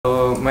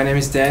my name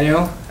is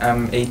Daniel.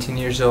 I'm 18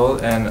 years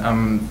old,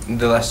 and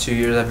the last 2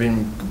 years I've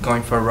been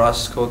going for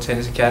Ross School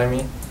Tennis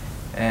Academy,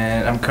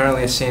 and I'm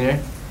currently a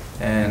senior,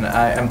 and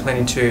I'm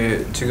planning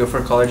to go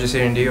for colleges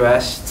here in the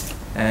U.S.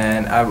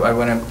 and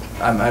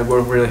I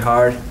work really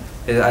hard.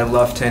 I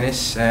love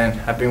tennis,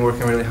 and I've been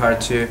working really hard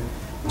to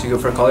go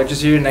for colleges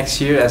here next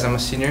year as I'm a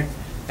senior,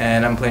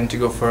 and I'm planning to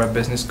go for a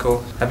business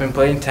school. I've been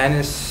playing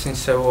tennis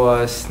since I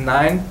was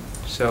 9.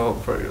 So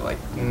for like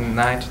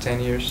 9 to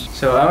 10 years.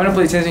 So I want to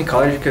play tennis in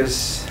college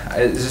because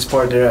it's a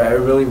sport that I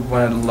really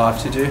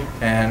love to do,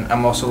 and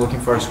I'm also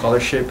looking for a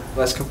scholarship.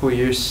 Last couple of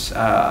years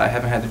I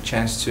haven't had the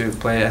chance to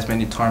play as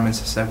many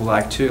tournaments as I would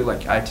like to,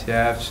 like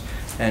ITFs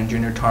and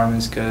junior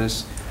tournaments,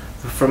 because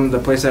from the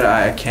place that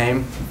I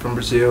came from,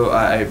 Brazil,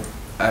 I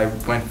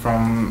went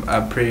from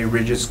a pretty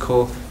rigid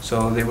school,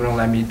 so they wouldn't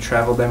let me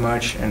travel that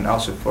much, and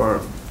also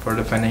for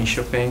the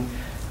financial thing.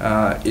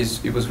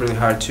 It was really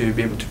hard to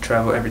be able to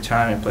travel every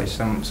time and play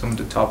some of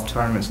the top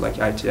tournaments like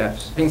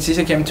ITFs. I think since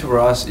I came to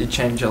Ross, it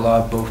changed a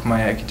lot, both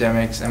my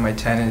academics and my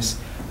tennis.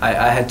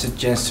 I had the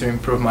chance to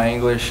improve my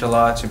English a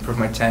lot, to improve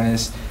my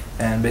tennis,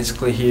 and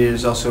basically here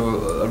is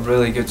also a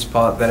really good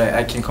spot that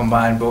I can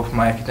combine both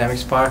my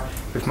academics part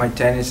with my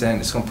tennis, and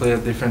it's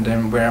completely different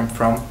than where I'm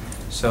from.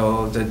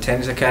 So the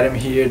tennis academy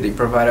here, they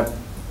provide a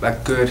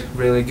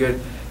really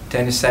good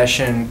tennis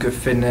session, good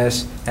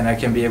fitness, and I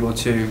can be able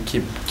to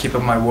keep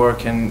up my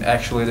work and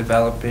actually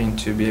developing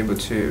to be able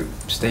to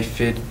stay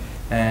fit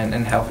and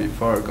healthy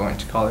for going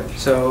to college.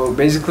 So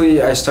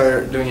basically I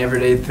started doing every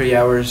day 3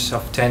 hours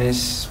of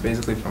tennis,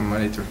 basically from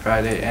Monday through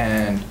Friday,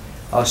 and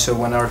also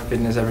 1 hour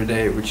fitness every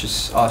day, which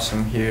is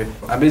awesome here.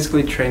 I'm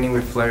basically training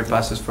with Larry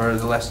Passos for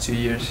the last 2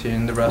 years here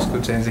in the Ross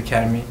School Tennis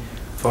Academy.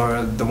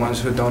 For the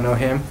ones who don't know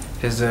him,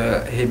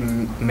 he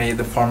made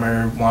the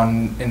former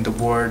one in the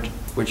world,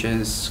 which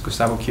is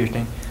Gustavo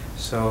Kirchner.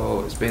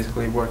 So it's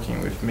basically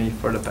working with me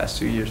for the past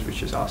 2 years,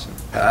 which is awesome.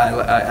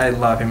 I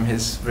love him.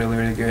 He's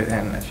really good,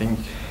 and I think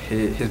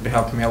he's been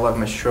helping me a lot with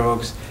my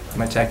strokes,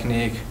 my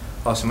technique,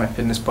 also my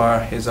fitness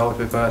bar. He's always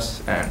with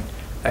us, and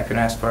I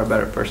couldn't ask for a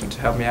better person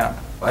to help me out.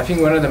 I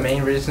think one of the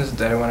main reasons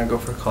that I want to go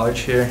for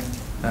college here,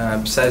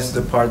 besides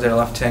the part that I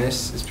love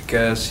tennis, is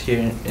because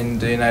here in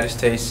the United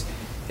States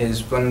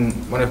is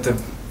one of the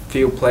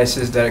few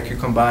places that I could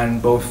combine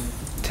both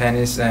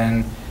tennis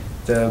and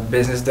the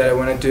business that I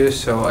want to do,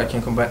 so I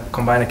can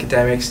combine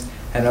academics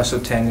and also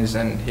tennis,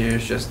 and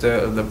here's just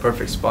the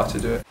perfect spot to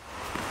do it.